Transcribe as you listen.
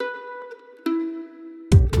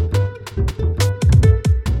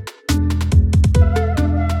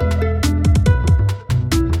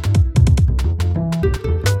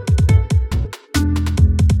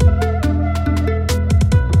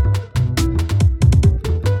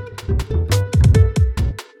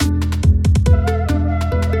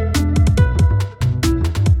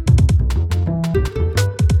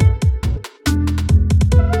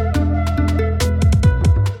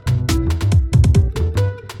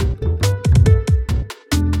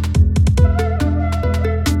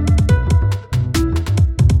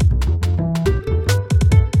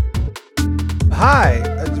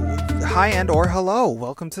or hello.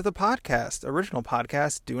 Welcome to the podcast. Original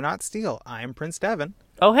podcast, Do Not Steal. I am Prince Devin.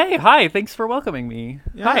 Oh, hey, hi. Thanks for welcoming me.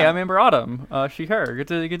 Yeah. Hi, I'm Amber Autumn. She, her. Good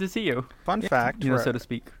to see you. Fun fact, So to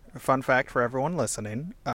speak. Fun fact for everyone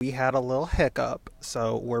listening. We had a little hiccup,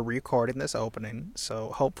 so we're recording this opening. So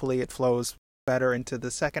hopefully it flows better into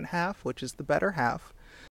the second half, which is the better half.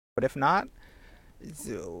 But if not, it's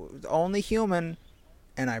only human,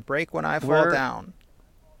 and I break when I fall down.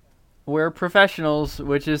 We're professionals,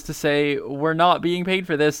 which is to say we're not being paid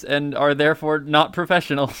for this and are therefore not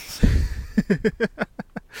professionals.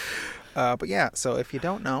 But yeah, so if you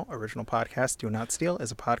don't know, Original Podcast Do Not Steal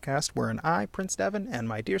is a podcast wherein I, Prince Devin, and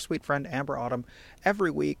my dear sweet friend Amber Autumn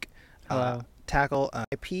every week tackle an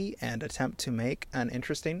IP and attempt to make an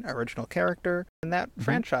interesting original character in that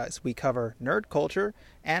franchise. We cover nerd culture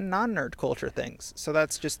and non-nerd culture things. So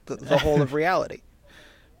that's just the whole of reality.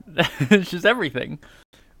 It's just everything.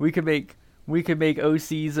 We could make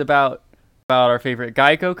OCs about our favorite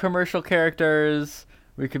Geico commercial characters.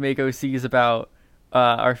 We could make OCs about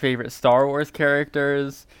our favorite Star Wars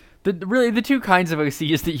characters. The two kinds of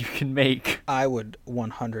OCs that you can make. I would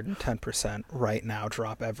 110% right now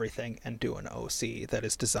drop everything and do an OC that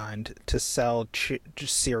is designed to sell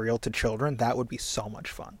cereal to children. That would be so much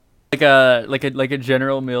fun. Like a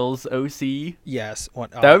General Mills OC. Yes,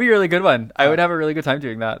 that would be a really good one. I would have a really good time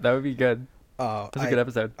doing that. That would be good. That's a good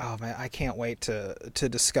episode. Oh man, I can't wait to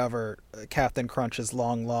discover Captain Crunch's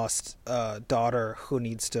long lost daughter who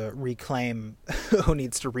needs to reclaim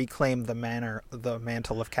the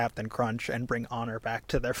mantle of Captain Crunch and bring honor back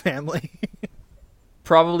to their family.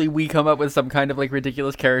 Probably we come up with some kind of like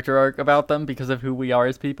ridiculous character arc about them because of who we are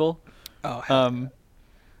as people.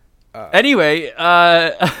 Anyway,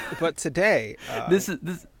 but today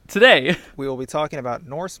Today, we will be talking about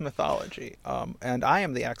Norse mythology, and I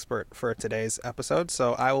am the expert for today's episode,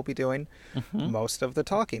 so I will be doing most of the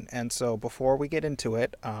talking. And so before we get into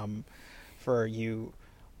it, for you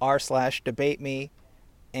r/debate me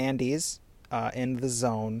Andes in the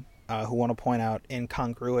zone who want to point out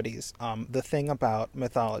incongruities, the thing about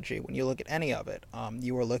mythology, when you look at any of it,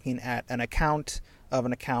 you are looking at an account of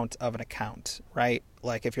an account of an account, right?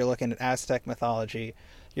 Like if you're looking at Aztec mythology,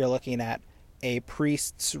 you're looking at a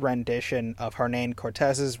priest's rendition of Hernán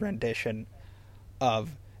Cortés's rendition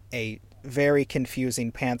of a very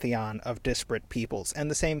confusing pantheon of disparate peoples.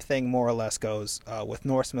 And the same thing more or less goes with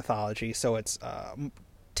Norse mythology. So it's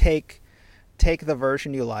take the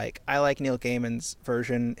version you like. I like Neil Gaiman's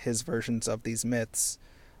version. His versions of these myths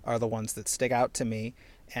are the ones that stick out to me.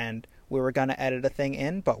 And we were going to edit a thing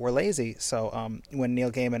in, but we're lazy. So when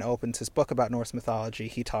Neil Gaiman opens his book about Norse mythology,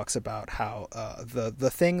 he talks about how the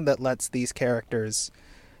thing that lets these characters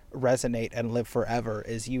resonate and live forever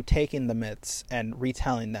is you taking the myths and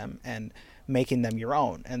retelling them and making them your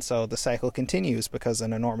own. And so the cycle continues because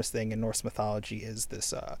an enormous thing in Norse mythology is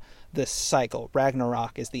this cycle.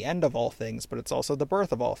 Ragnarok is the end of all things, but it's also the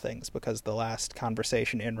birth of all things, because the last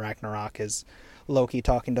conversation in Ragnarok is Loki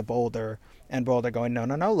talking to Balder, and Balder going,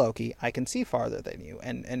 no, Loki, I can see farther than you,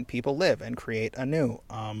 and people live and create anew.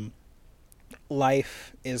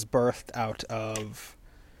 Life is birthed out of...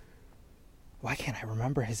 Why can't I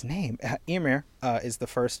remember his name? Ymir is the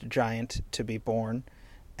first giant to be born,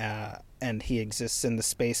 and he exists in the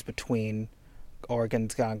space between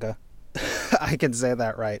Organganga. I can say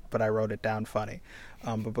that right, but I wrote it down funny.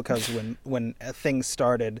 But because when things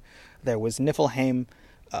started, there was Niflheim,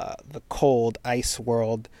 the cold ice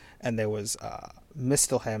world, and there was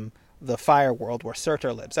Mistelheim, the fire world where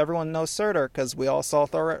Surtur lives. Everyone knows Surtur because we all saw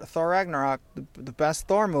Thor Ragnarok, the best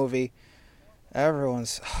Thor movie.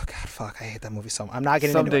 Everyone's... Oh, God, fuck, I hate that movie so much. I'm not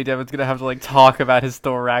getting into it. Someday Devin's going to have to talk about his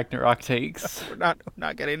Thor Ragnarok takes. We're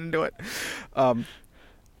not getting into it.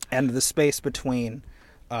 And the space between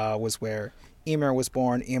was where Ymir was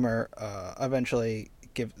born. Ymir eventually...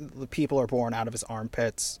 the people are born out of his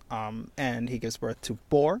armpits, and he gives birth to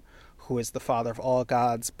Bor, who is the father of all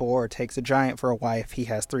gods. Bor takes a giant for a wife. He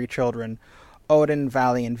has 3 children, Odin,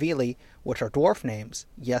 Vali, and Vili, which are dwarf names.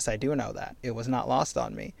 Yes, I do know that. It was not lost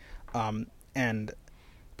on me. And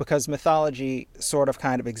because mythology sort of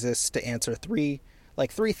kind of exists to answer three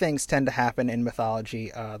things tend to happen in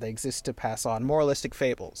mythology. They exist to pass on moralistic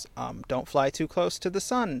fables. Don't fly too close to the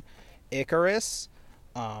sun. Icarus.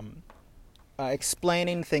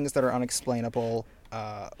 Explaining things that are unexplainable.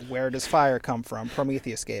 Where does fire come from?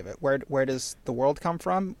 Prometheus gave it. Where does the world come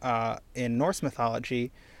from? In Norse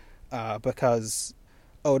mythology, because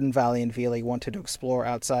Odin, Vali, and Vili wanted to explore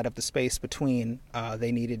outside of the space between,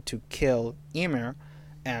 they needed to kill Ymir,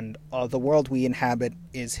 and the world we inhabit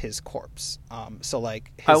is his corpse. So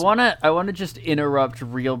like I his wanna just interrupt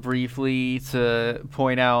real briefly to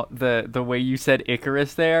point out the way you said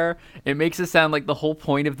Icarus there. It makes it sound like the whole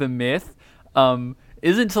point of the myth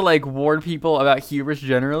isn't to like warn people about hubris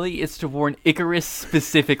generally. It's to warn Icarus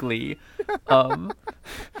specifically. Um,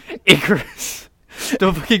 Icarus,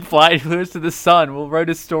 don't fucking fly close to the sun. We'll write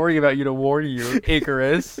a story about you to warn you,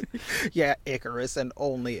 Icarus. yeah, Icarus and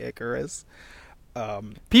only Icarus.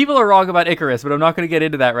 People are wrong about Icarus, but I'm not going to get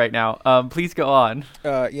into that right now. Please go on.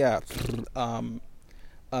 Yeah. And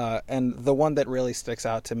the one that really sticks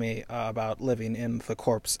out to me about living in the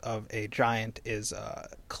corpse of a giant is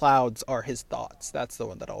clouds are his thoughts. That's the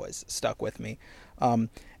one that always stuck with me.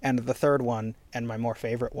 And the third one, and my more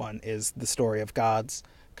favorite one, is the story of gods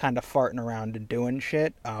kind of farting around and doing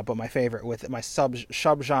shit. But my favorite with it, my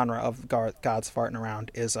subgenre of gods farting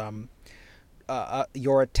around is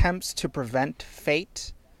your attempts to prevent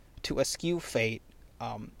fate, to eschew fate,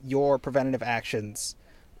 your preventative actions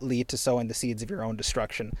lead to sowing the seeds of your own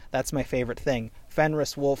destruction. That's my favorite thing.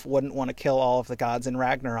 Fenris Wolf wouldn't want to kill all of the gods in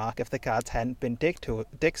Ragnarok if the gods hadn't been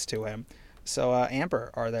dicks to him. So, Amber,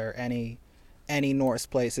 are there any Norse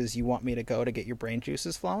places you want me to go to get your brain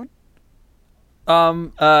juices flowing?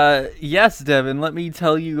 Yes, Devin, let me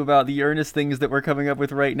tell you about the earnest things that we're coming up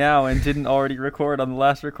with right now and didn't already record on the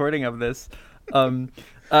last recording of this.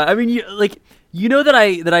 I mean, you know that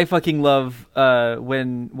I fucking love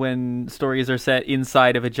when stories are set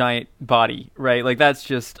inside of a giant body, right? Like that's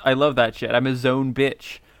just I love that shit. I'm a zone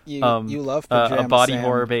bitch. You love Pajama a body Sam,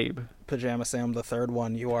 horror babe. Pajama Sam, the third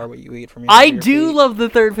one. You are what you eat from your. I your do feet. love the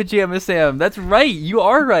third Pajama Sam. That's right. You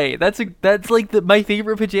are right. That's like my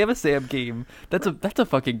favorite Pajama Sam game. That's a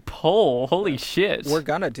fucking pull. Holy shit. We're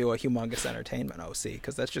gonna do a humongous entertainment OC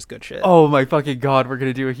because that's just good shit. Oh my fucking god, we're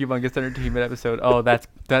gonna do a humongous entertainment episode. Oh, that's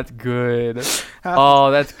good.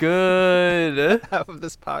 Oh, that's good. Half of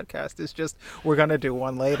this podcast is just we're gonna do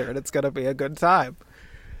one later and it's gonna be a good time.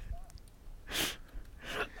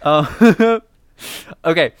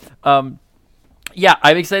 Okay. Yeah,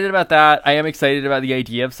 I'm excited about that. I am excited about the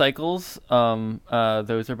idea of cycles.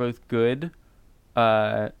 Those are both good.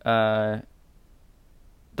 Those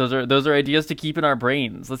are ideas to keep in our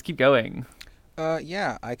brains. Let's keep going.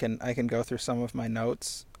 Yeah, I can go through some of my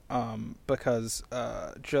notes. Because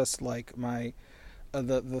just like my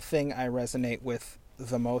the thing I resonate with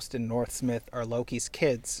the most in Norse myth are Loki's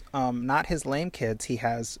kids. Not his lame kids he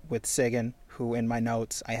has with Sigyn, who in my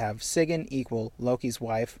notes I have Sigyn equal Loki's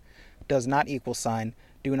wife, does not equal sign,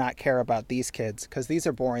 do not care about these kids, because these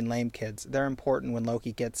are boring lame kids. They're important when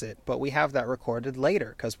Loki gets it, but we have that recorded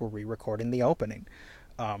later, because we're re-recording the opening.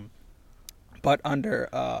 But under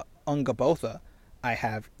Ungabotha, I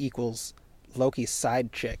have equals Loki's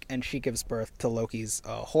side chick, and she gives birth to Loki's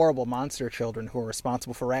horrible monster children who are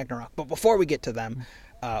responsible for Ragnarok. But before we get to them,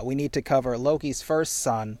 we need to cover Loki's first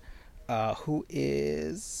son, who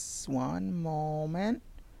is... One moment.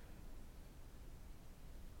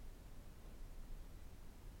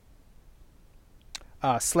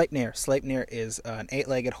 Sleipnir. Sleipnir is an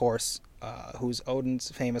 8-legged horse who's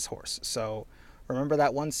Odin's famous horse. So remember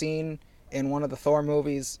that one scene in one of the Thor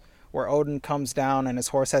movies where Odin comes down and his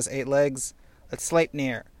horse has 8 legs? That's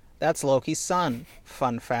Sleipnir. That's Loki's son.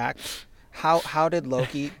 Fun fact. How did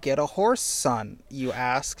Loki get a horse son? You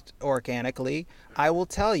asked organically. I will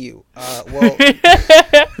tell you.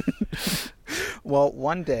 Well,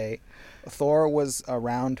 one day, Thor was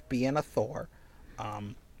around being a Thor,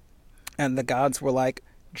 and the gods were like,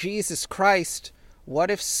 Jesus Christ,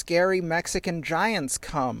 what if scary Mexican giants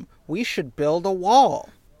come? We should build a wall.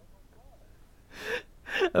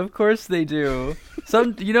 Of course they do.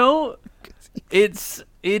 It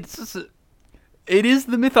is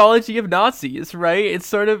the mythology of Nazis, right?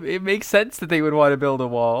 It makes sense that they would want to build a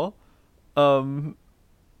wall.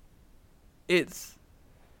 It's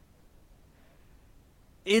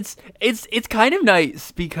kind of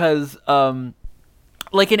nice because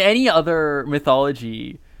like in any other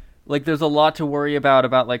mythology, like there's a lot to worry about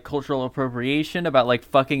like cultural appropriation, about like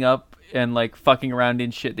fucking up and like fucking around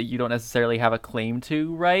in shit that you don't necessarily have a claim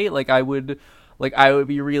to, right? I would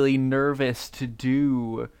be really nervous to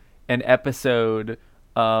do an episode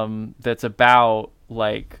that's about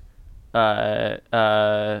like an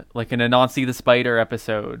Anansi the Spider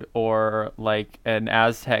episode or like an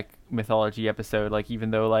Aztec mythology episode, like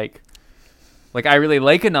even though like I really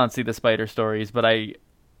like Anansi the Spider stories, but I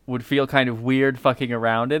would feel kind of weird fucking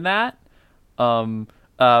around in that.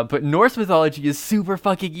 But Norse mythology is super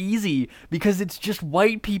fucking easy because it's just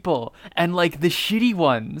white people and like the shitty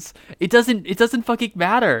ones. It doesn't fucking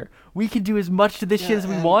matter. We can do as much to this shit as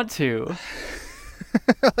we want to.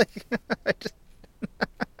 Like,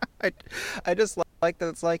 I just like that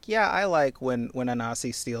it's like, yeah, I like when a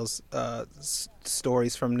Nazi steals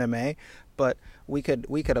stories from Neme, but we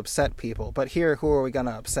could upset people. But here, who are we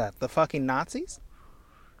gonna upset? The fucking Nazis?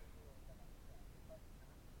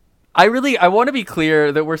 I want to be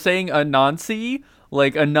clear that we're saying a Nazi,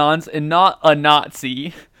 like a nonce, and not a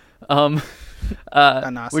Nazi, um, A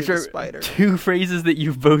Nazi which the are spider. two phrases that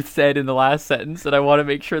you've both said in the last sentence, and I want to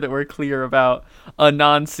make sure that we're clear about a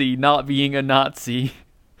Nazi not being a Nazi.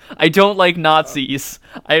 I don't like Uh, Nazis.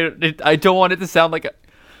 I don't want it to sound like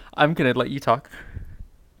I'm gonna let you talk.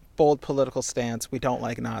 Bold political stance. We don't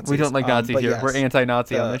like We don't Nazis. like Nazis But here. We're yes,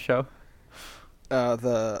 anti-Nazi on the this show.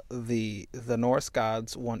 the Norse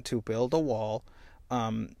gods want to build a wall,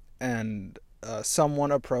 and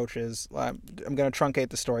someone approaches. I'm going to truncate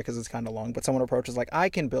the story because it's kind of long, but someone approaches like, I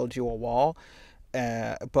can build you a wall,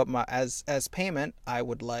 but as payment, I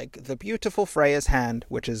would like the beautiful Freya's hand,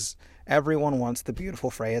 which is everyone wants the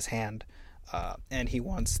beautiful Freya's hand, and he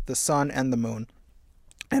wants the sun and the moon.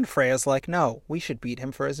 And Freya's like, no, we should beat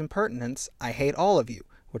him for his impertinence. I hate all of you,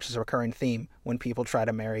 which is a recurring theme when people try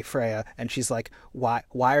to marry Freya. And she's like, why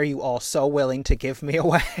are you all so willing to give me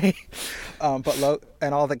away?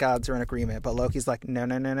 And all the gods are in agreement. But Loki's like, no,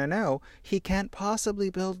 no, no, no, no. He can't possibly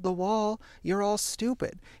build the wall. You're all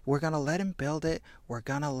stupid. We're going to let him build it. We're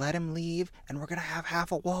going to let him leave. And we're going to have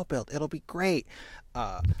half a wall built. It'll be great.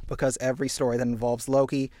 Because every story that involves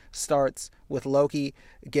Loki starts with Loki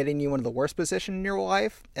getting you into the worst position in your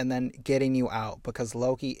life and then getting you out, because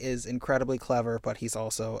Loki is incredibly clever, but he's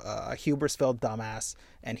also a hubris-filled dumbass,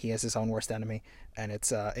 and he is his own worst enemy, and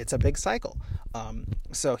it's a big cycle.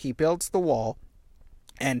 So he builds the wall,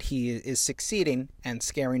 and he is succeeding and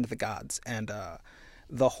scaring the gods, and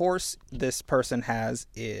the horse this person has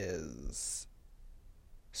is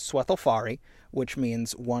Swethelfari, which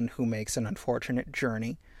means one who makes an unfortunate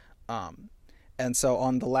journey. And so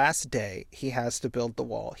on the last day, he has to build the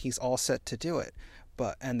wall. He's all set to do it.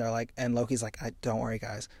 And Loki's like, don't worry,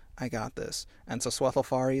 guys, I got this. And so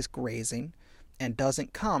Swethelfari is grazing and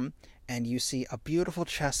doesn't come. And you see a beautiful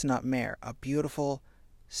chestnut mare, a beautiful,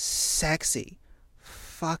 sexy,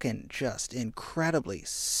 fucking just incredibly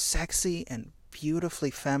sexy and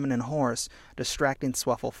beautifully feminine horse distracting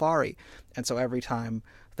Swethelfari. And so every time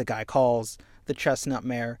the guy calls, the chestnut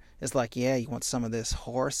mare is like, yeah, you want some of this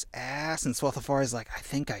horse ass? And Swethelfari's like, I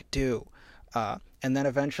think I do. And then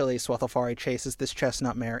eventually Swethelfari chases this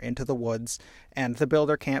chestnut mare into the woods, and the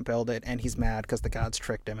builder can't build it, and he's mad because the gods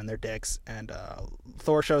tricked him and they're dicks. And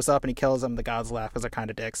Thor shows up and he kills him. The gods laugh because they're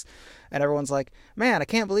kind of dicks. And everyone's like, man, I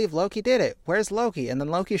can't believe Loki did it. Where's Loki? And then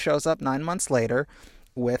Loki shows up 9 months later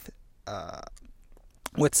with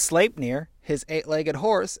Sleipnir, his 8-legged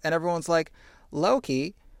horse, and everyone's like,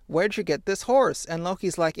 Loki, where'd you get this horse? And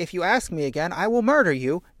Loki's like, if you ask me again, I will murder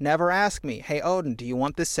you. Never ask me. Hey, Odin, do you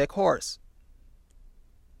want this sick horse?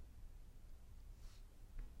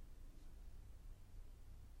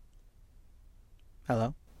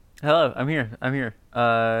 Hello? Hello, I'm here. I'm here.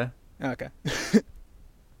 Okay.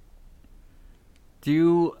 Do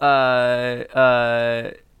you, I'm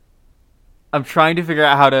trying to figure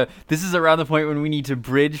out how to. This is around the point when we need to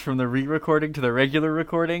bridge from the re-recording to the regular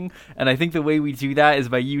recording, and I think the way we do that is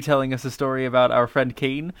by you telling us a story about our friend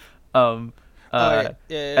Kane. Um, and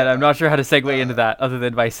I'm not sure how to segue into that other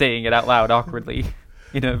than by saying it out loud awkwardly,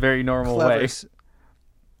 in a very normal Clever. way.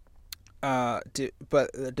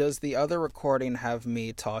 But does the other recording have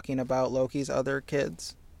me talking about Loki's other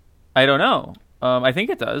kids? I don't know. I think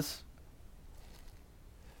it does.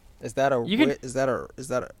 Is that a You can. is that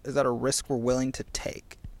a risk we're willing to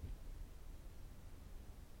take?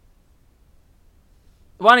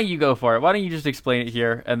 Why don't you go for it? Why don't you just explain it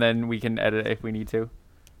here, and then we can edit it if we need to.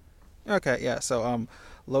 Okay, yeah. So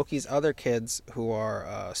Loki's other kids, who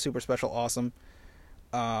are super special, awesome.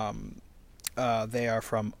 They are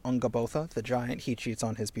from Ungabotha, the giant he cheats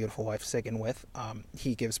on his beautiful wife Sigyn with.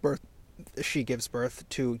 She gives birth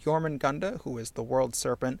to Jormungandr, who is the world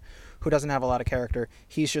serpent, who doesn't have a lot of character.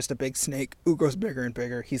 He's just a big snake who grows bigger and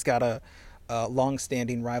bigger. He's got a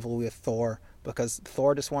long-standing rivalry with Thor because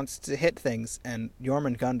Thor just wants to hit things, and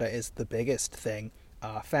Jormungandr is the biggest thing.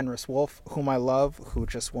 Fenris Wolf, whom I love,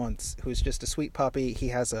 who's just a sweet puppy. He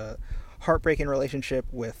has a heartbreaking relationship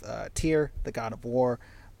with Tyr, the god of war.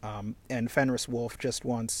 And Fenris Wolf just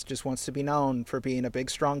wants to be known for being a big,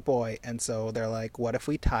 strong boy. And so they're like, what if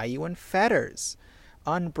we tie you in fetters?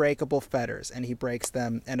 Unbreakable fetters. And he breaks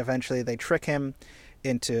them. And eventually they trick him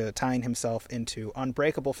into tying himself into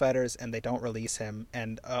unbreakable fetters, and they don't release him.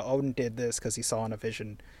 And Odin did this because he saw in a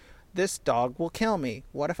vision, this dog will kill me.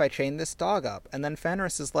 What if I chain this dog up? And then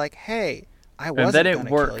Fenris is like, hey, I wasn't going to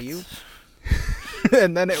kill you.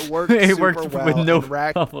 and then it worked It super worked well. with no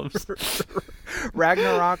and problems.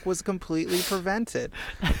 Ragnarok was completely prevented.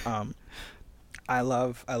 I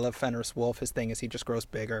love Fenris Wolf. His thing is he just grows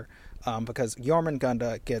bigger, because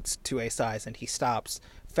Jormungandr gets to a size and he stops.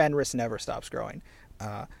 Fenris never stops growing.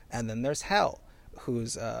 And then there's Hel,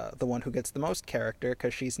 who's the one who gets the most character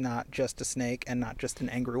because she's not just a snake and not just an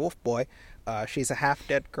angry wolf boy. She's a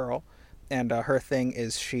half-dead girl, and her thing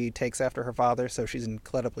is she takes after her father, so she's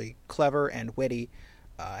incredibly clever and witty,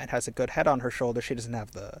 and has a good head on her shoulder. She doesn't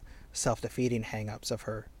have the self-defeating hang-ups of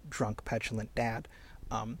her drunk, petulant dad.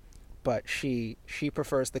 But she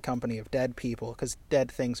prefers the company of dead people because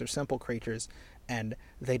dead things are simple creatures, and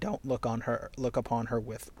they don't look upon her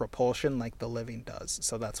with repulsion like the living does.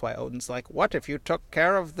 So that's why Odin's like, "What if you took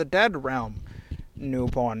care of the dead realm,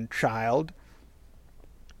 newborn child?"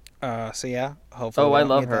 So yeah, hopefully Oh, we I don't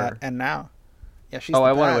love need her. that. And now, yeah, she's Oh, the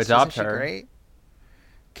I want to best. adopt Isn't she her. great?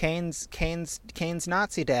 Kane's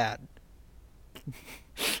Nazi dad.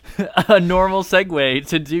 A normal segue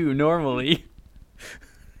to do normally.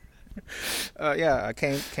 Yeah,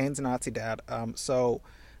 Kane's Nazi dad. So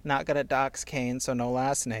not gonna dox Kane, so no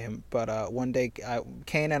last name. But one day,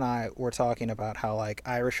 Kane and I were talking about how like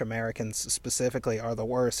Irish Americans specifically are the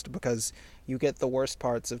worst because you get the worst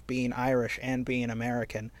parts of being Irish and being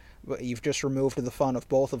American. But you've just removed the fun of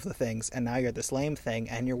both of the things, and now you're this lame thing.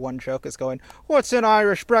 And your one joke is going, "What's an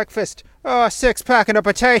Irish breakfast? Oh, a 6-pack and a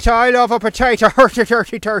potato. I love a potato. Hurty,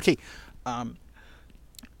 hurty, hurty."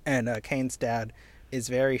 And Kane's dad is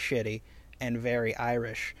very shitty and very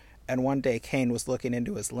Irish. And one day Kane was looking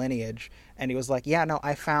into his lineage, and he was like, "Yeah, no,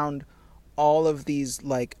 I found all of these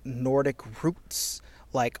like Nordic roots.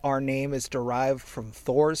 Like our name is derived from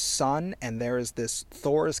Thor's son, and there is this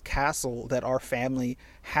Thor's castle that our family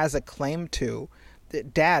has a claim to.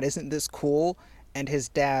 Dad, isn't this cool?" And his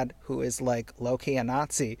dad, who is like low-key a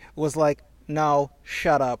Nazi, was like, "No,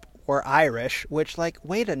 shut up. We're Irish." Which, like,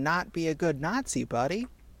 way to not be a good Nazi, buddy.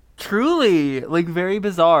 Truly, like very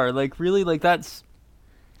bizarre. Like really, like that's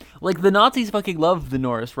like the Nazis fucking love the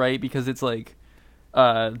Norse, right? Because it's like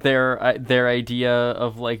their idea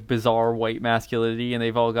of like bizarre white masculinity, and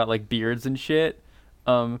they've all got like beards and shit.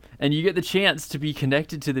 And you get the chance to be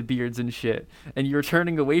connected to the beards and shit, and you're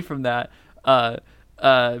turning away from that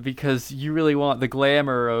because you really want the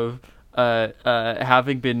glamour of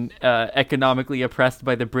having been economically oppressed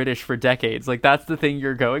by the British for decades. Like that's the thing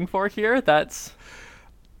you're going for here. That's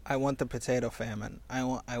I want the potato famine. I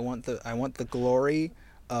want the glory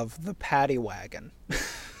of the paddy wagon.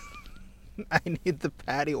 I need the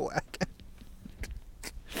paddy wagon.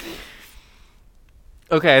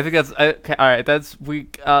 okay. I think that's okay. All right, that's we.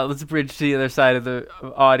 Let's bridge to the other side of the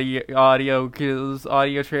audio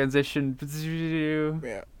transition.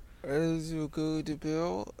 Yeah. As you go to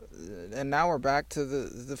Bill, and now we're back to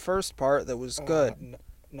the first part that was good.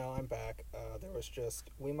 No, I'm back. There was just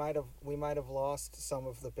we might have lost some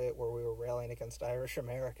of the bit where we were railing against Irish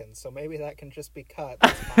Americans, so maybe that can just be cut.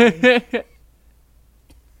 That's fine.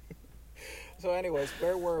 So, anyways,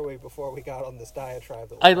 where were we before we got on this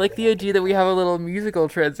diatribe? I like the idea that we have a little musical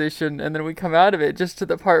transition, and then we come out of it just to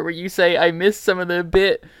the part where you say, "I missed some of the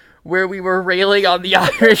bit where we were railing on the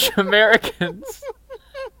Irish Americans,"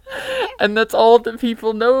 and that's all the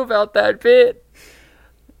people know about that bit.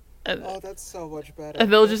 And, oh, that's so much better.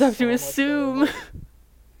 And they'll just have to assume.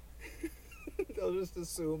 They'll just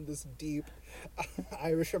assume this deep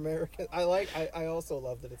Irish American. I also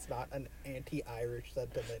love that it's not an anti-Irish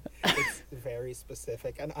sentiment. It's very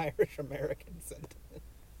specific, an Irish American sentiment.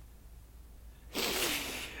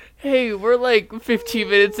 Hey, we're like 15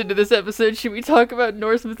 minutes into this episode. Should we talk about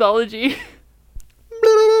Norse mythology?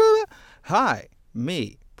 Hi,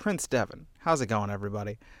 me, Prince Devin. How's it going,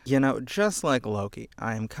 everybody? You know, just like Loki,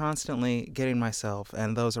 I am constantly getting myself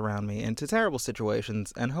and those around me into terrible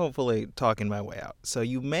situations and hopefully talking my way out. So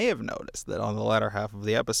you may have noticed that on the latter half of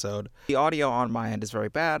the episode, the audio on my end is very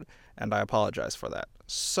bad, and I apologize for that.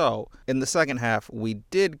 So, in the second half, we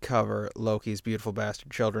did cover Loki's beautiful bastard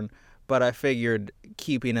children, but I figured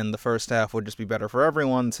keeping in the first half would just be better for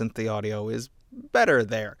everyone since the audio is better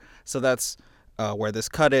there. So that's where this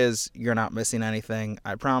cut is. You're not missing anything,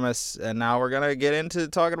 I promise. And now we're gonna get into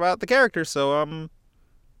talking about the characters. So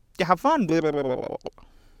yeah, have fun.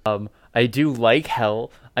 I do like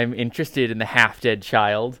Hel. I'm interested in the half-dead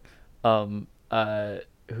child, who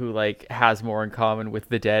like has more in common with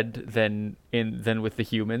the dead than with the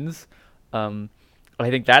humans. I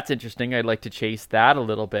think that's interesting. I'd like to chase that a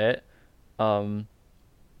little bit.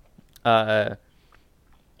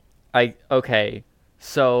 Okay,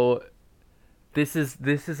 so this is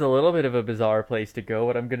a little bit of a bizarre place to go,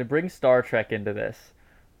 but I'm gonna bring Star Trek into this.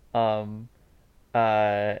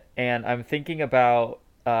 And I'm thinking about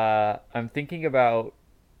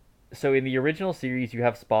so in the original series you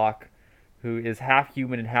have Spock, who is half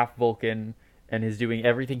human and half Vulcan, and is doing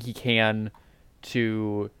everything he can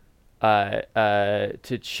to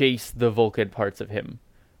to chase the Vulcan parts of him,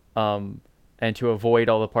 um, and to avoid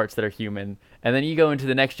all the parts that are human. And then you go into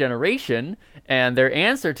the next generation, and their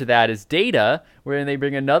answer to that is Data, wherein they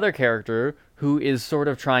bring another character who is sort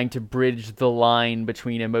of trying to bridge the line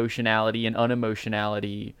between emotionality and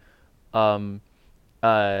unemotionality, um,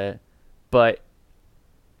 uh, but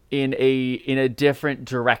in a different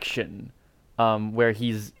direction, where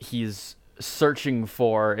he's searching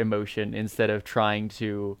for emotion instead of trying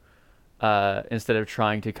to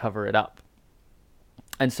cover it up.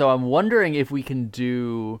 And so I'm wondering if we can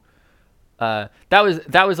do. That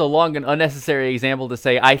was a long and unnecessary example to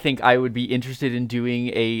say. I think I would be interested in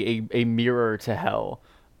doing a mirror to hell.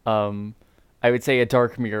 Um, I would say a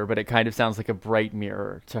dark mirror, but it kind of sounds like a bright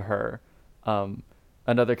mirror to her. Um,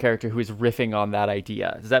 Another character who is riffing on that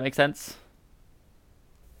idea. Does that make sense?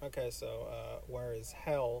 Okay, so whereas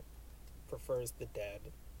hell prefers the dead,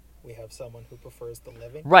 we have someone who prefers the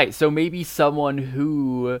living. Right. So maybe someone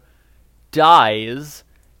who dies,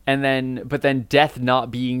 and then death not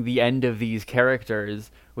being the end of these characters,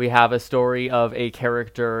 we have a story of a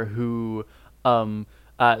character who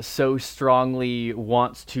so strongly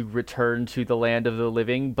wants to return to the land of the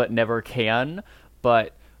living but never can,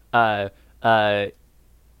 but uh uh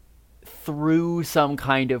through some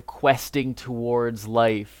kind of questing towards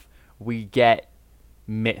life, we get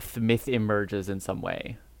myth emerges in some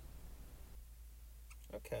way.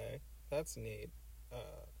 Okay, that's neat.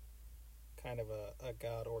 Uh, Kind of a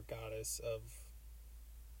god or goddess of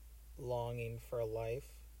longing for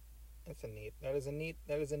life. That's a neat. That is a neat.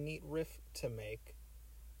 That is a neat riff to make.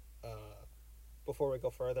 Uh, Before we go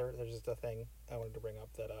further, there's just a thing I wanted to bring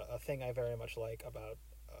up that a thing I very much like about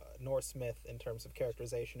Norse myth in terms of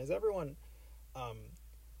characterization is everyone um,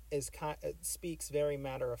 speaks very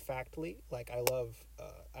matter of factly. Like I love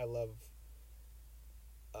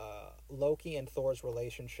Loki and Thor's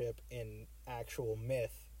relationship in actual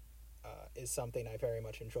myth is something I very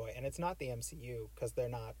much enjoy, and it's not the MCU because they're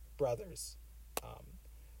not brothers.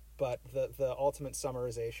 But the ultimate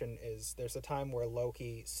summarization is there's a time where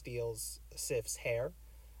Loki steals Sif's hair,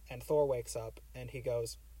 and Thor wakes up and he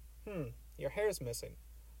goes, your hair's missing.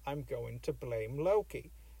 I'm going to blame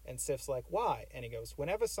Loki. And Sif's like, why? And he goes,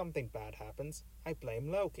 whenever something bad happens, I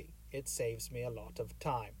blame Loki. It saves me a lot of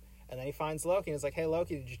time. And then he finds Loki and is like, hey,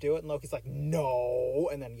 Loki, did you do it? And Loki's like, no.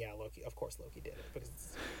 And then, yeah, Loki, of course Loki did it. Because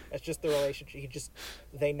it's just the relationship.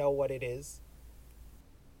 They know what it is.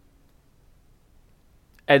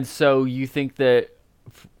 And so you think that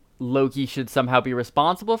Loki should somehow be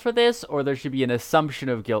responsible for this, or there should be an assumption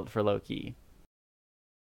of guilt for Loki?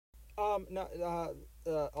 No,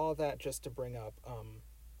 all that just to bring up,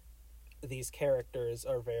 these characters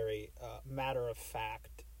are very matter of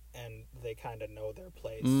fact, and they kind of know their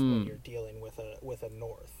place when you're dealing with a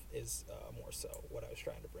North. Is more so what I was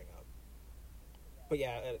trying to bring up. But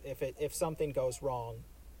yeah, if something goes wrong,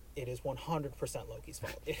 it is 100% Loki's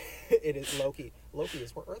fault. It is Loki. Loki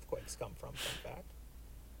is where earthquakes come from. Fun fact.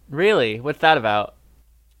 Really? What's that about?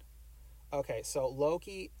 Okay, so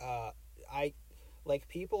Loki, I like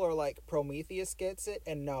people are like Prometheus gets it,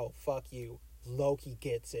 and no, fuck you. Loki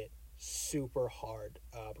gets it super hard.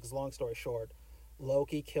 Because long story short,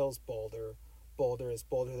 Loki kills Boulder. Boulder is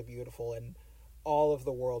Boulder the Beautiful, and all of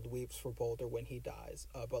the world weeps for Boulder when he dies.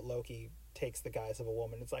 But Loki takes the guise of a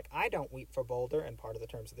woman. It's like, I don't weep for Boulder, and part of the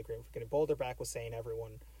terms of the agreement for getting Boulder back was saying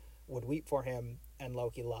everyone would weep for him, and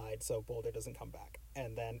Loki lied, so Boulder doesn't come back.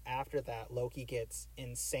 And then after that, Loki gets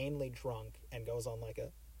insanely drunk and goes on like a...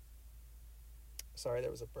 Sorry,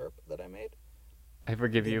 there was a burp that I made. I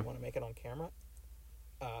forgive Didn't you. want to make it on camera.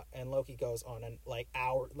 And Loki goes on an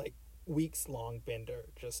weeks long bender,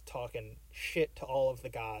 just talking shit to all of the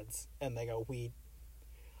gods, and they go,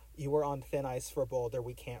 you were on thin ice for Boulder,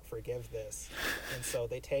 we can't forgive this. And so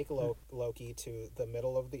they take Loki to the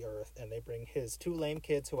middle of the earth, and they bring his two lame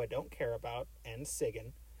kids who I don't care about, and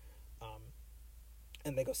Sigyn.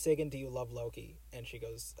 And they go, Sigyn, do you love Loki? And she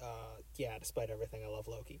goes, yeah, despite everything, I love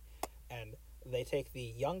Loki. And they take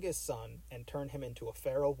the youngest son and turn him into a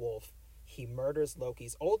feral wolf. He murders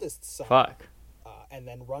Loki's oldest son. Fuck. And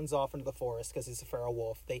then runs off into the forest because he's a feral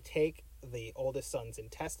wolf. They take the oldest son's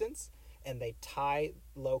intestines and they tie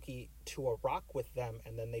Loki to a rock with them,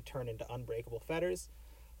 and then they turn into unbreakable fetters.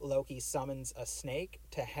 Loki summons a snake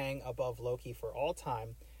to hang above Loki for all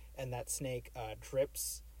time, and that snake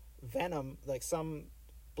drips venom, like some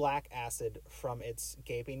black acid, from its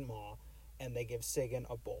gaping maw, and they give Sigyn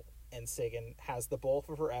a bowl. and Sigyn has the bowl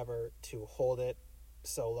for forever to hold it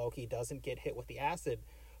so Loki doesn't get hit with the acid.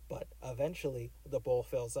 But eventually, the bowl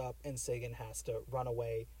fills up, and Sigyn has to run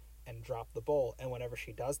away and drop the bowl. And whenever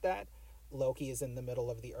she does that, Loki is in the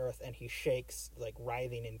middle of the earth, and he shakes, like,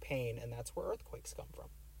 writhing in pain, and that's where earthquakes come from.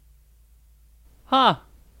 Huh.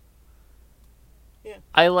 Yeah.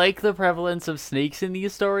 I like the prevalence of snakes in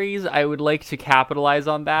these stories. I would like to capitalize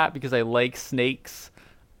on that because I like snakes.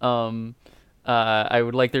 Um, I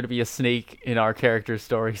would like there to be a snake in our character's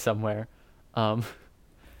story somewhere. Um,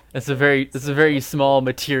 it's a very small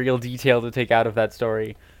material detail to take out of that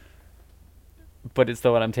story, but it's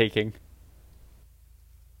the one I'm taking.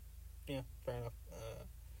 Yeah, fair enough.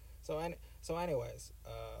 Anyways,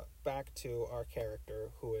 back to our character,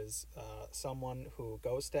 who is someone who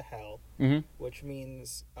goes to hell, which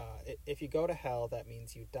means if you go to hell, that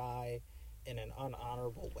means you die in an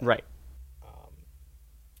unhonorable way. Right.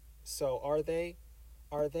 So are they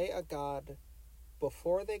a god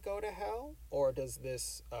before they go to hell, or does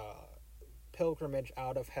this pilgrimage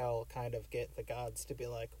out of hell kind of get the gods to be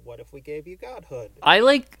like, what if we gave you godhood? I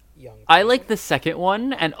like the second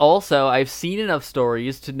one, and also I've seen enough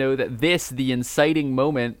stories to know that the inciting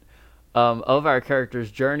moment of our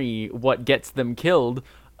character's journey, what gets them killed,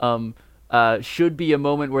 should be a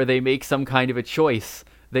moment where they make some kind of a choice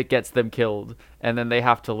that gets them killed, and then they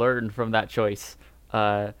have to learn from that choice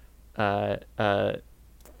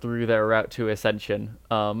through their route to ascension.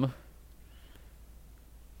 All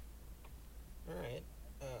right,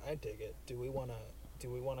 I dig it. Do we wanna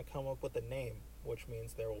come up with a name? Which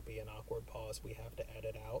means there will be an awkward pause we have to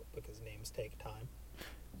edit out because names take time.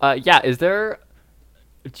 Yeah. Is there?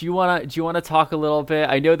 Do you wanna talk a little bit?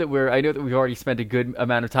 I know that we've already spent a good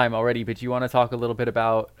amount of time already, but do you want to talk a little bit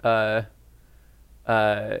about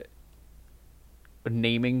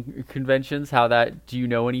naming conventions? How that? Do you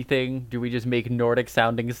know anything? Do we just make Nordic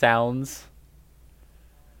sounding sounds?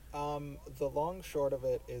 The long short of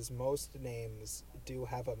it is most names do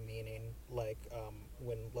have a meaning. Like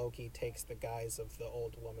when Loki takes the guise of the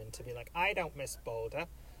old woman to be like, I don't miss Boulder.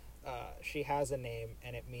 She has a name,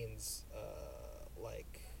 and it means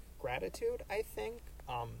like gratitude, I think.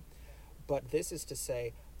 But this is to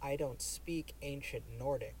say, I don't speak ancient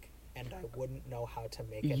Nordic, and I wouldn't know how to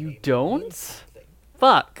make a name. You don't?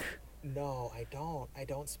 Fuck. No, I don't. I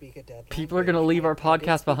don't speak a dead language. People are gonna leave our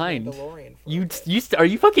podcast behind. You Are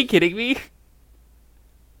you fucking kidding me?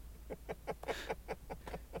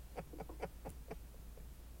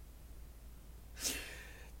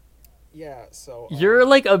 Yeah, so you're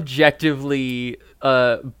like objectively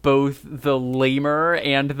both the lamer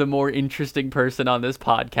and the more interesting person on this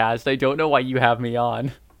podcast. I don't know why you have me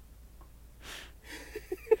on.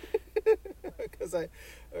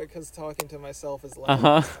 Because talking to myself is like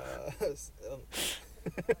I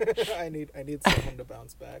need someone to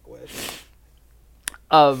bounce back with.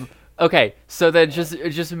 Okay, so then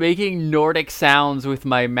just making Nordic sounds with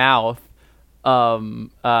my mouth.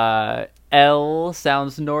 L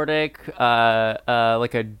sounds Nordic,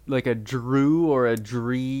 like a Drew or a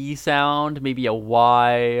Dree sound, maybe a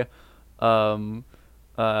Y,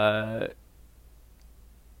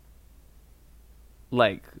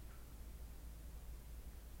 like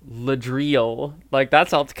Ladriel. Like that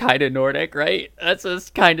sounds kind of Nordic, right? That's a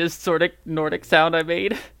kind of sort of Nordic sound I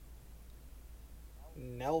made.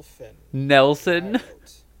 Nelson.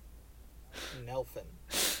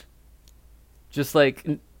 Just like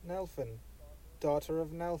Nelfin, daughter of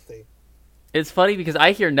Nelthi. It's funny because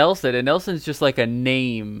I hear Nelson, and Nelson's just like a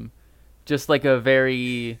name, just like a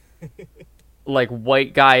very like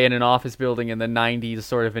white guy in an office building in the 90s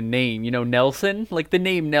sort of a name. You know, Nelson? Like the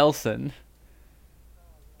name Nelson.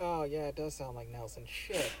 Oh, yeah, it does sound like Nelson.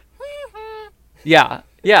 Shit. Yeah.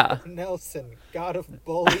 Nelson, god of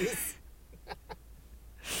bullies.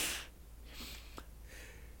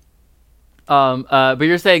 But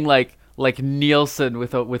you're saying like Nielsen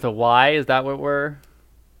with a Y? Is that what we're?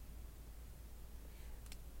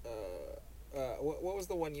 What was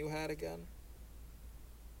the one you had again?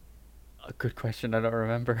 A good question. I don't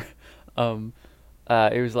remember.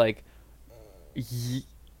 It was like,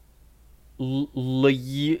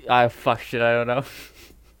 fuck shit. I don't know.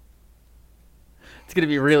 It's gonna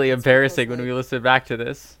be really embarrassing when we listen back to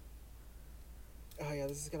this. Oh yeah,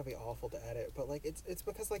 this is gonna be awful to edit, but like it's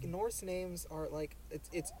because like Norse names are like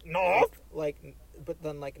it's North, like, but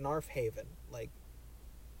then like Narfhaven, like.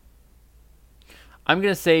 I'm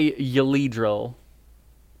gonna say Yelidril.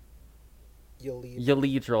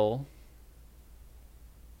 Yelidril.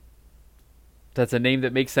 That's a name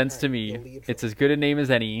that makes sense to me. Yelidril. It's as good a name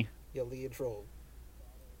as any. Yelidril,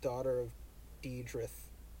 daughter of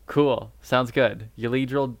Deidrith. Cool. Sounds good.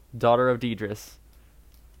 Yelidril, daughter of Deidrith.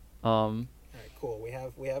 All right, cool. We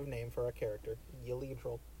have a name for our character,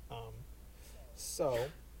 Yelidril. So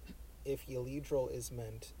if Yelidril is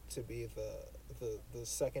meant to be the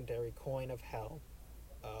secondary coin of hell,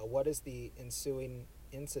 what is the ensuing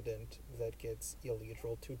incident that gets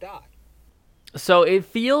Yelidril to die? So it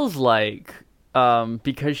feels like,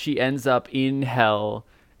 because she ends up in hell,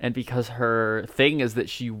 and because her thing is that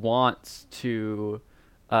she wants to,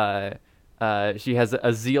 uh, she has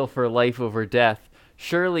a zeal for life over death.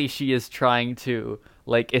 Surely she is trying to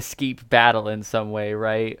like escape battle in some way,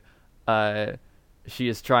 right? Uh, she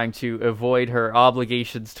is trying to avoid her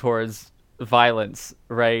obligations towards violence,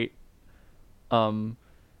 right? Um,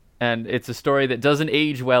 and it's a story that doesn't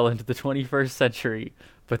age well into the 21st century,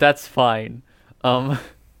 but that's fine. Um,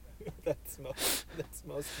 That's most that's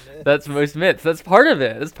myths. most myths. That's part of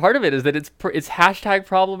it. That's part of it is that it's hashtag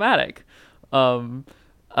problematic. Um,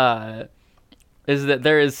 uh, is that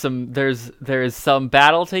there is some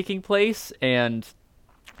battle taking place, and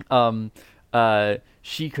um,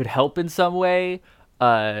 she could help in some way.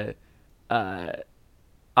 Uh, uh,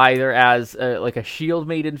 Either as like a shield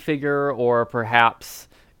maiden figure, or perhaps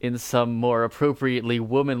in some more appropriately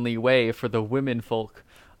womanly way for the women folk.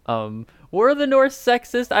 Were the Norse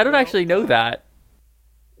sexist? I don't Well, actually know that.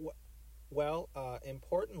 w-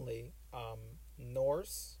 importantly,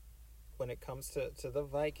 Norse, when it comes to the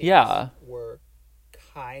Vikings, Yeah. were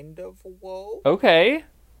kind of woke. Okay.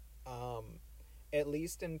 Um, at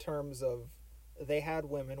least in terms of they had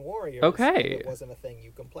women warriors, but Okay. it wasn't a thing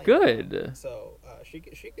you complained about. Good. So she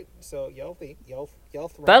could so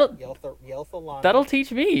That'll Yelthalani. that'll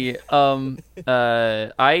teach me.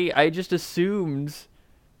 I just assumed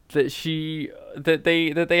that that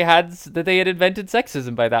they had invented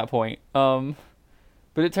sexism by that point.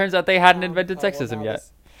 But it turns out they hadn't invented Oh well, sexism now yet.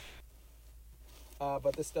 this.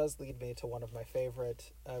 But this does lead me to one of my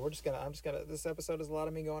favorite. I'm just gonna. This episode is a lot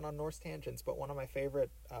of me going on Norse tangents, but one of my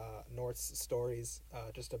favorite Norse stories,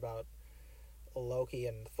 just about Loki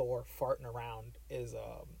and Thor farting around, is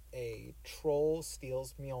a troll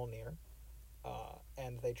steals Mjolnir,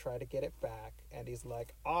 and they try to get it back, and he's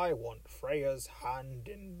like, "I want Freya's hand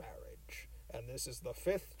in marriage, and this is the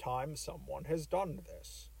fifth time someone has done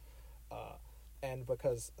this." Uh, and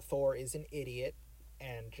because Thor is an idiot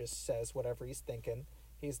and just says whatever he's thinking,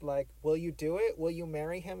 he's like, "Will you do it? Will you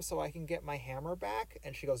marry him so I can get my hammer back?"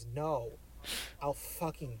 And she goes, "No, I'll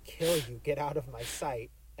fucking kill you. Get out of my sight."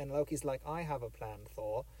 And Loki's like, "I have a plan,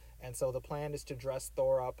 Thor." And so the plan is to dress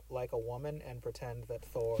Thor up like a woman and pretend that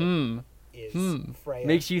Thor Hmm. is Hmm. Freya.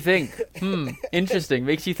 Makes you think. Interesting.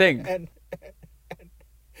 Makes you think.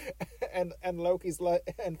 and and Loki's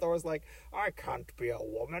like, and Thor's like, "I can't be a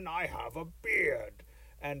woman. I have a beard."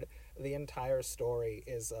 And the entire story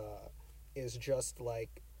is just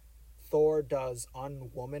like Thor does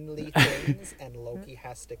unwomanly things, and Loki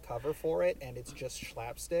has to cover for it, and it's just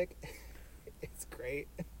slapstick. It's great.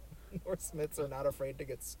 Norse myths are not afraid to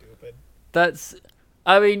get stupid. That's.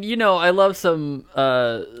 I mean, I love some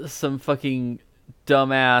fucking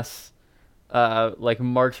dumbass like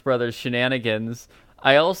Marx Brothers shenanigans.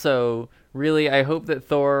 I also really I hope that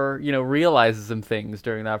Thor, realizes some things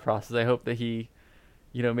during that process. I hope that he,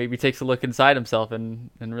 maybe takes a look inside himself and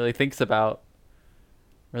really thinks about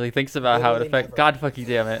how it Literally affects. never. God fucking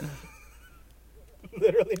damn it!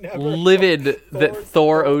 Literally never. Livid that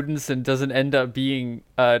Thor Thor. Odinson doesn't end up being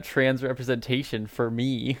a trans representation for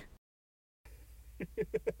me.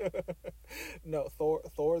 No,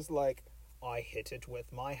 Thor's like, "I hit it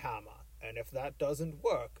with my hammer, and if that doesn't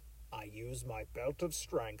work, I use my belt of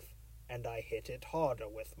strength, and I hit it harder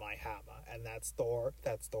with my hammer." And that's Thor.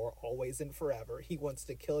 That's Thor always and forever. He wants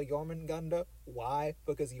to kill Jormungandr. Why?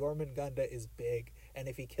 Because Jormungandr is big, and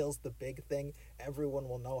if he kills the big thing, everyone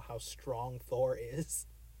will know how strong Thor is.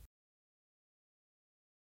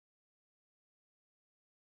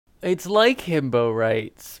 It's like Himbo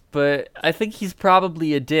writes, but I think he's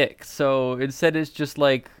probably a dick. So instead, it's just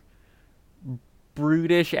like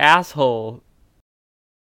brutish asshole.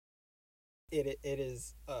 It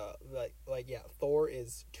is like yeah, Thor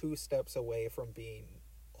is two steps away from being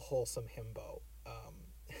wholesome himbo.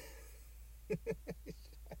 I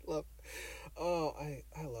love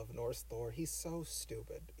I love Norse Thor. He's so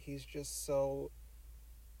stupid. He's just so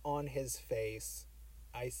on his face.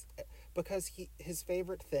 I because his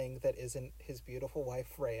favorite thing that isn't his beautiful wife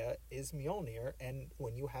Freya is Mjolnir, and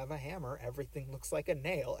when you have a hammer, everything looks like a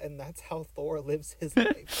nail, and that's how Thor lives his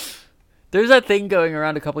life. There's that thing going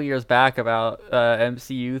around a couple years back about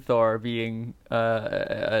MCU Thor being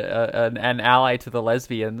an ally to the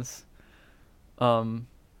lesbians. Um,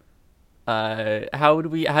 how do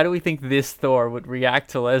we think this Thor would react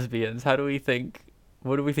to lesbians? What do we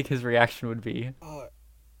think his reaction would be? Uh,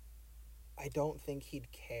 I don't think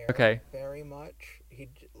he'd care Okay. very much. He'd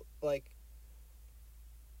like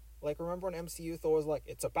remember when MCU Thor was like,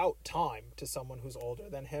 "It's about time" to someone who's older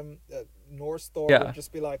than him. Norse Thor would Yeah.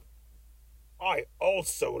 just be like, "I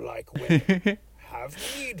also like women. Have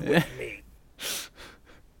mead with me."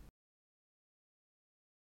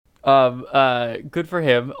 Good for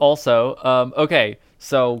him. Also, okay,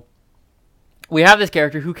 so we have this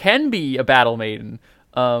character who can be a battle maiden.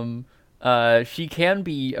 She can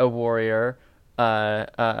be a warrior,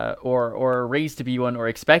 or raised to be one, or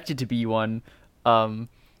expected to be one. Um,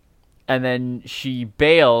 and then she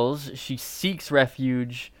bails. She seeks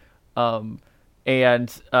refuge. Um,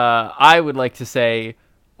 and I would like to say,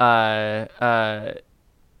 uh,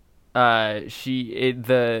 uh, she it,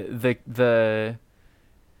 the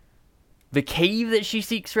cave that she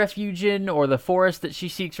seeks refuge in, or the forest that she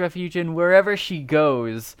seeks refuge in, wherever she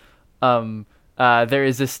goes, there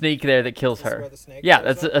is a snake there that kills Is this her. where the snake Yeah, shows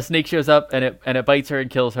that's up? a snake shows up and it bites her and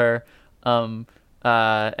kills her.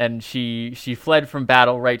 And she fled from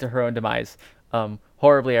battle right to her own demise.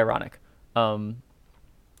 Horribly ironic. Um,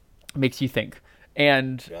 makes you think.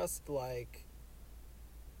 And Just like,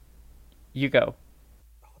 you go.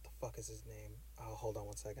 oh, what the fuck is his name? Oh, hold on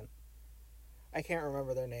one second. I can't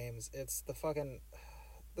remember their names. It's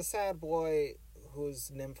the sad boy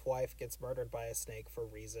whose nymph wife gets murdered by a snake for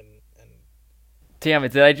reason, and Damn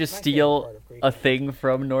it! Did I just my favorite steal part of Greek a myth. thing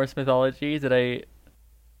from Norse mythology? Did I?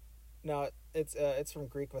 No, it's from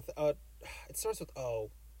Greek myth. It starts with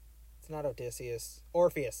O. It's not Odysseus.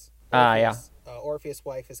 Orpheus. Ah, yeah. Orpheus'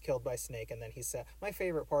 wife is killed by snake, and then he said, "My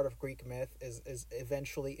favorite part of Greek myth is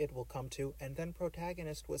eventually it will come to, and then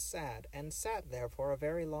protagonist was sad and sat there for a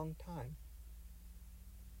very long time."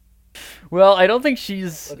 Well, I don't think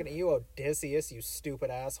she's. Looking at you, Odysseus, you stupid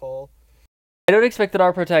asshole. I don't expect that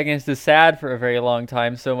our protagonist is sad for a very long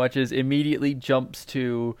time so much as immediately jumps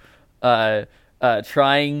to uh,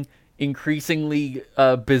 trying increasingly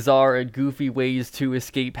bizarre and goofy ways to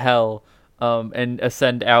escape hell, and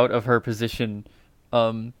ascend out of her position,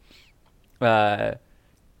 um, uh,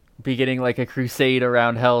 beginning like a crusade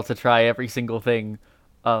around hell to try every single thing.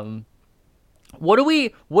 Um, what do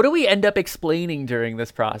we end up explaining during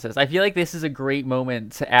this process? I feel like this is a great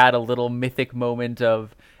moment to add a little mythic moment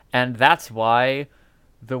of, and that's why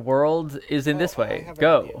the world is in Oh, this I way. have an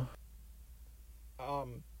idea. Go.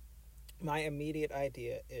 Um, my immediate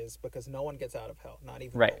idea is because no one gets out of hell, not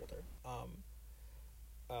even Right. Boulder.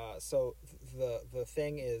 So the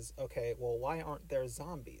thing is, okay, well, why aren't there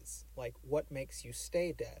zombies? Like, what makes you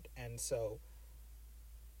stay dead? And so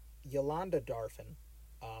Yolanda Darfin,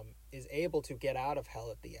 is able to get out of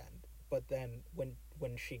hell at the end. But then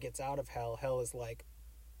when she gets out of hell, hell is like,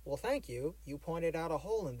 well, thank you. You pointed out a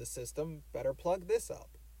hole in the system. Better plug this up.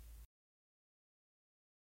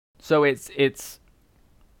 So it's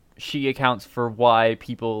she accounts for why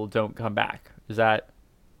people don't come back. Is that?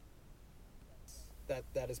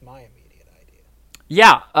 That is my immediate idea.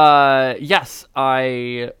 Yeah. Yes.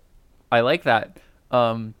 I like that.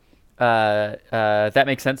 Um. That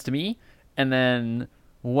makes sense to me. And then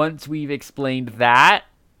once we've explained that,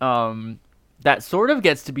 that sort of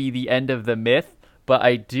gets to be the end of the myth. But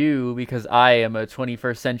I do, because I am a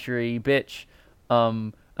 21st century bitch,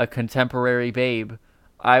 a contemporary babe.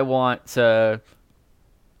 I want to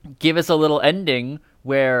give us a little ending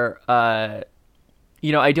where, I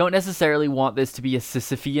don't necessarily want this to be a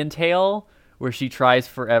Sisyphean tale where she tries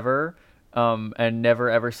forever, and never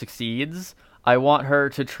ever succeeds. I want her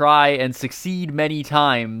to try and succeed many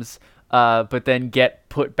times, but then get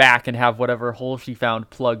put back and have whatever hole she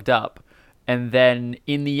found plugged up. And then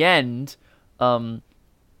in the end, um,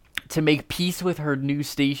 to make peace with her new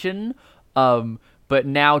station, but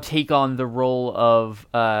now take on the role of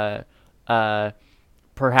uh,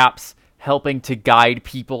 perhaps helping to guide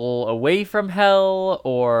people away from hell,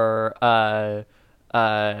 or uh,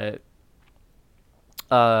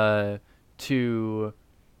 to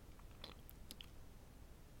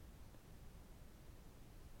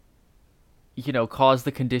cause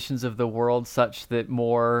the conditions of the world such that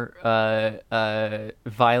more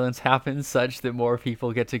violence happens, such that more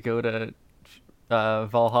people get to go to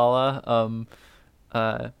Valhalla.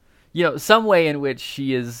 Uh, some way in which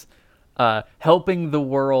she is helping the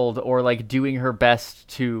world, or like doing her best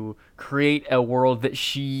to create a world that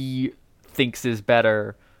she thinks is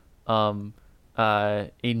better,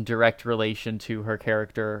 in direct relation to her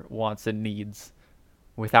character wants and needs,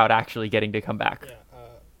 without actually getting to come back. Yeah.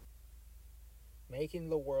 Making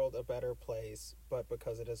the world a better place, but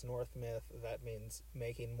because it is North myth, that means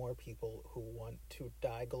making more people who want to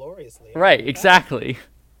die gloriously. Right, exactly.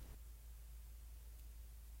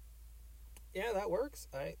 Yeah, that works.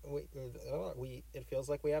 We it feels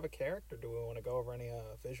like we have a character. Do we want to go over any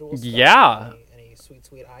visual stuff? Yeah. Any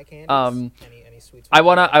sweet eye candies? Um, Any I sweet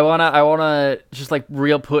wanna, eye I wanna, candies? I wanna just like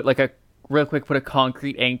real quick put a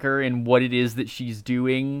concrete anchor in what it is that she's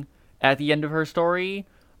doing at the end of her story.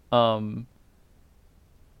 Um,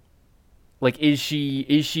 like, is she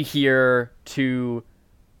here to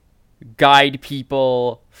guide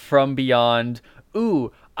people from beyond?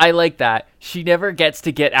 Ooh, I like that. She never gets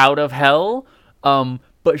to get out of hell,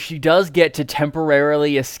 but she does get to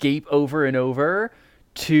temporarily escape over and over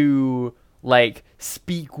to like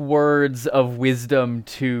speak words of wisdom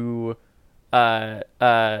to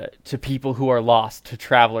people who are lost, to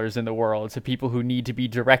travelers in the world, to people who need to be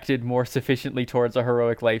directed more sufficiently towards a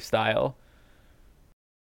heroic lifestyle.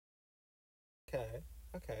 Okay,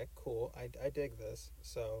 okay, cool. I dig this.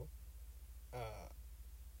 So, uh,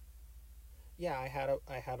 yeah, I had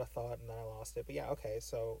a thought and then I lost it. But yeah, okay.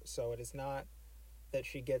 So it is not that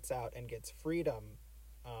she gets out and gets freedom.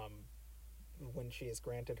 Um, when she is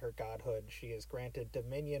granted her godhood, she is granted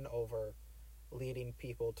dominion over leading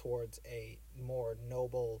people towards a more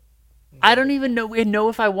I don't noble even life. know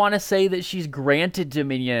if I want to say that she's granted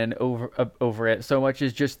dominion over it so much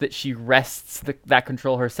as just that she wrests that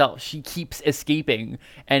control herself. She keeps escaping,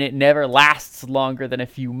 and it never lasts longer than a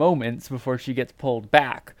few moments before she gets pulled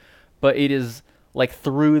back. But it is like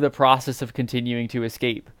through the process of continuing to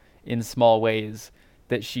escape in small ways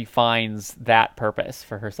that she finds that purpose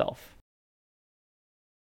for herself,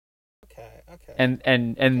 Okay, okay, and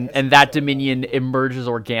okay. that dominion emerges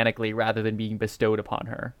organically rather than being bestowed upon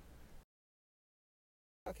her.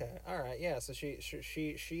 Okay, all right, yeah. So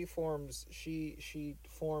she forms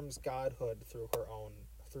godhood through her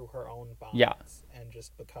own Yeah. bonds and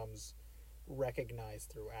just becomes recognized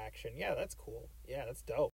through action. Yeah, that's cool. Yeah, that's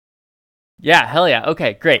dope. Yeah, hell yeah.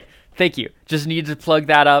 Okay, great. Thank you. Just needed to plug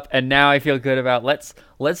that up, and now I feel good about let's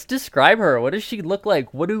describe her. What does she look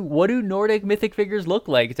like? What do Nordic mythic figures look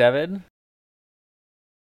like, Devin?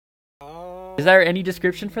 Is there any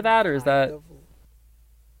description for that, or is Kind that of.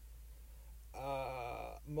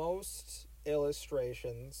 Most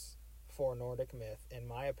illustrations for Nordic myth, in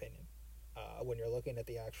my opinion, when you're looking at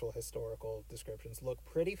the actual historical descriptions, look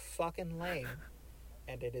pretty fucking lame,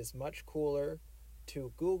 and it is much cooler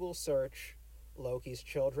to Google search Loki's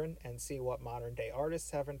children and see what modern day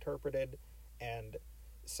artists have interpreted. And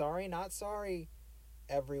sorry, not sorry,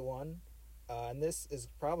 everyone. And this is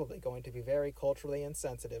probably going to be very culturally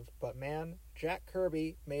insensitive, but man, Jack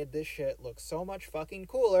Kirby made this shit look so much fucking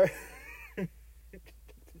cooler.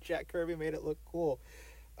 Jack Kirby made it look cool.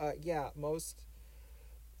 Yeah, most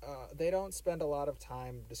they don't spend a lot of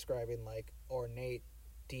time describing like ornate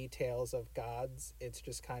details of gods. It's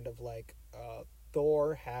just kind of like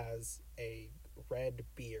Thor has a red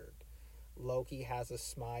beard. Loki has a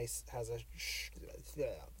smice has a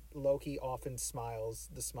Loki often smiles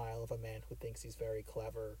the smile of a man who thinks he's very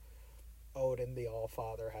clever. Odin the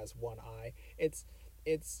All-Father has one eye. It's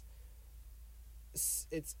it's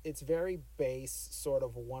very base sort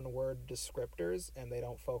of one word descriptors, and they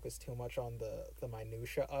don't focus too much on the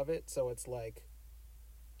minutia of it. So it's like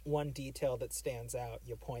one detail that stands out,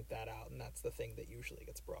 you point that out, and that's the thing that usually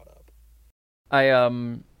gets brought up. I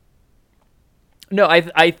no,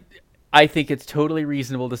 I think it's totally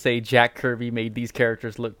reasonable to say Jack Kirby made these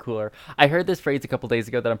characters look cooler. I heard this phrase a couple days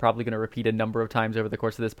ago that I'm probably going to repeat a number of times over the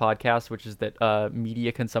course of this podcast, which is that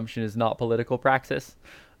media consumption is not political praxis.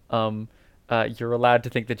 Um, you're allowed to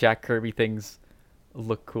think that Jack Kirby things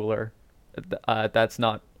look cooler. That's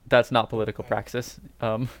not Ooh, political praxis.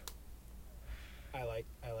 I like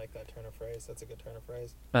that turn of phrase. That's a good turn of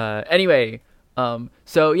phrase. Anyway,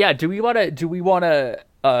 so yeah, do we wanna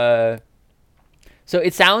so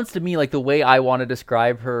it sounds to me like the way I want to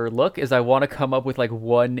describe her look is I want to come up with like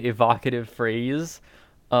one evocative phrase,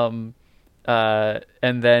 um,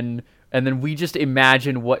 and then we just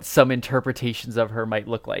imagine what some interpretations of her might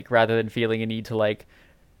look like, rather than feeling a need to like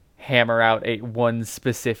hammer out a one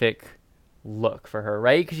specific look for her,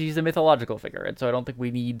 right? Because she's a mythological figure, and so I don't think we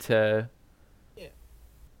Yeah.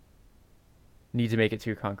 need to make it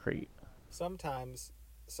too concrete. Sometimes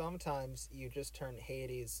sometimes you just turn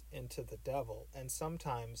Hades into the devil, and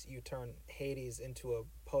sometimes you turn Hades into a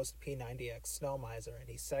post P90X snow miser and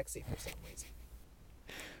he's sexy for some reason.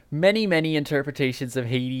 Many interpretations of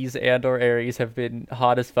Hades and or Ares have been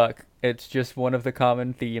hot as fuck. It's just one of the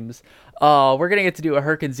common themes. Oh, we're gonna get to do a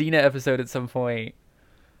Herc and Xena episode at some point.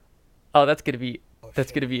 Oh, that's gonna be Oh that's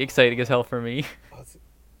shit. gonna be exciting as hell for me. Oh,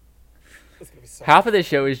 it's gonna be so Half much of this fun.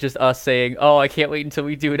 show is just us saying, "Oh, I can't wait until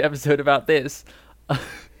we do an episode about this."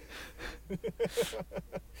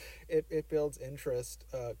 it builds interest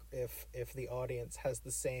if the audience has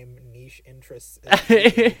the same niche interests as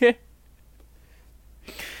you do.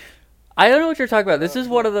 I don't know what you're talking about. This is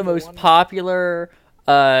one of the The most one popular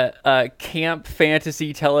camp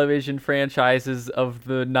fantasy television franchises of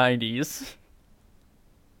the 90s.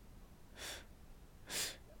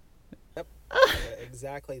 Yep,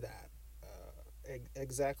 exactly that.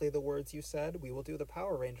 Exactly the words you said. We will do the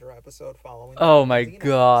Power Ranger episode following the Oh my Magazine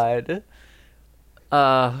episode. god.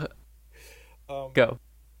 Uh, Um, go.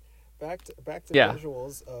 back to Yeah.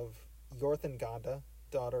 visuals of Jorthenganda,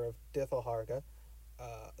 daughter of Dithalharga.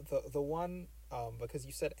 The one because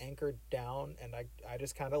you said anchored down, and I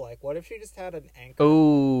just kind of like, what if she just had an anchor?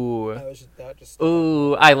 Ooh. That just stuck out in my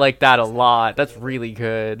Ooh, I mind. like that a Just had an lot. anchor That's with her. really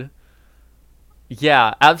good. Yeah,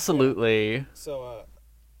 Yeah. absolutely. So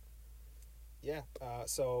yeah.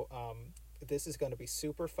 This is going to be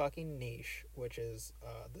super fucking niche, which is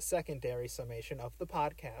the secondary summation of the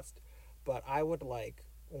podcast. But I would like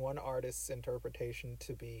one artist's interpretation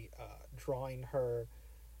to be drawing her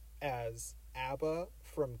as ABBA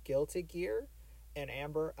from Guilty Gear. And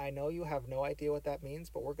Amber, I know you have no idea what that means,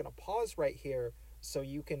 but we're going to pause right here so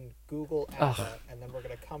you can Google Ugh. ABBA, and then we're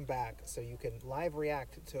going to come back so you can live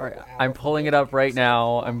react to All right, ABBA I'm from pulling it Guilty up Gear. right So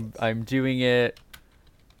now. pause. I'm doing it.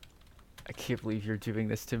 I can't believe you're doing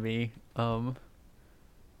this to me.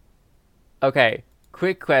 Okay,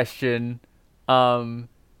 quick question. Um,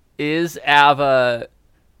 is ABBA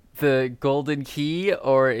the golden key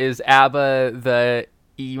or is ABBA the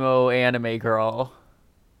emo anime girl?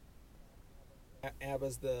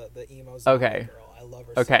 ABBA's the emo zombie Okay. girl. I love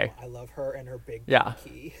her Okay. I love her and her big Yeah. dumb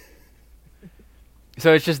key.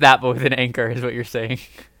 So it's just that but with an anchor is what you're saying.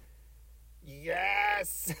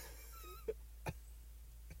 Yes.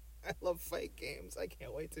 I love fight games. I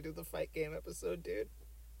can't wait to do the fight game episode, dude.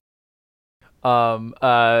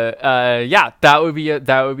 Yeah, that would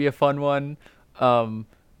be a fun one. Um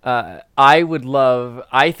I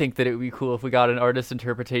think that it would be cool if we got an artist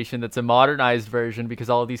interpretation that's a modernized version because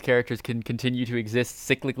all of these characters can continue to exist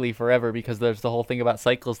cyclically forever because there's the whole thing about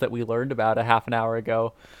cycles that we learned about a half an hour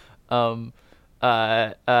ago. Um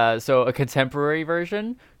so a contemporary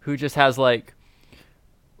version who just has like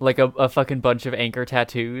a fucking bunch of anchor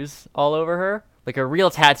tattoos all over her. Like a real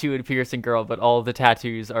tattooed piercing girl, but all of the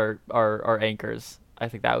tattoos are anchors. I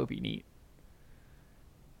think that would be neat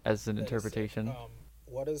as an That is sick. interpretation.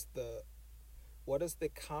 What is the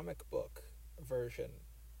comic book version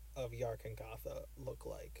of Yark and Gotha look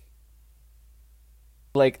like?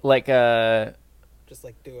 Like Just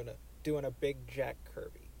like doing a big Jack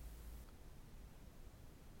Kirby.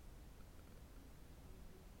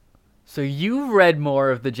 so you've read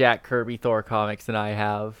more of the Jack Kirby Thor comics than I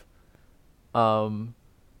have. Um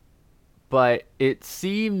but it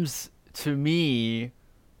seems to me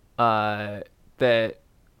that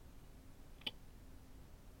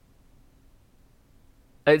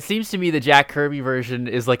it seems to me the Jack Kirby version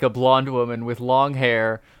is like a blonde woman with long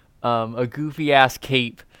hair, a goofy ass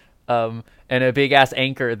cape, and a big ass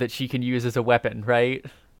anchor that she can use as a weapon, right?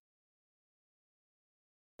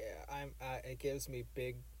 Yeah, it gives me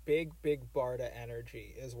big Barda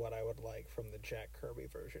energy is what I would like from the Jack Kirby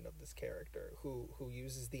version of this character, who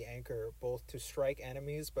uses the anchor both to strike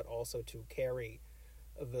enemies but also to carry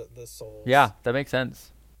the souls. Yeah, that makes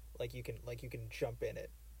sense. Like you can jump in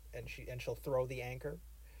it, and she'll throw the anchor.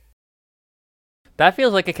 That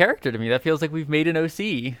feels like a character to me. That feels like we've made an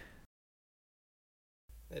OC.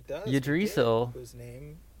 It does. We did, Yadrisil. whose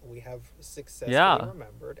name we have successfully Yeah.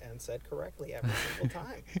 remembered and said correctly every single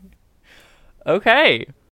time. Okay.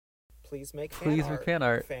 Please make fan Please art, make fan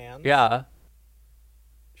art. fans. Yeah.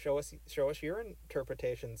 Show us your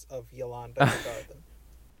interpretations of Yolanda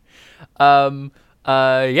Garden.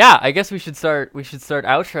 Yeah, I guess we should start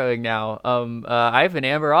outroing now. I've been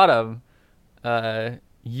Amber Autumn.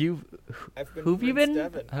 You I've been who've you Prince been?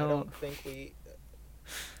 Devin. I I don't. don't think we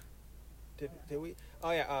did we?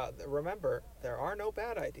 Oh yeah. Remember, there are no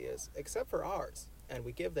bad ideas except for ours, and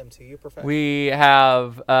we give them to you professionally. We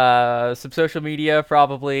have some social media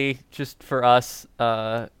probably just for us.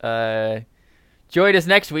 Join us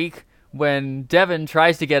next week when Devin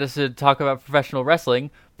tries to get us to talk about professional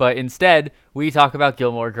wrestling, but instead we talk about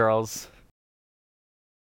Gilmore Girls.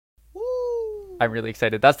 Woo! I'm really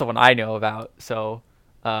excited. That's the one I know about. So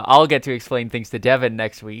I'll get to explain things to Devin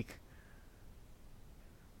next week.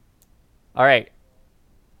 All right.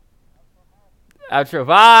 Outro.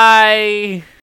 Bye.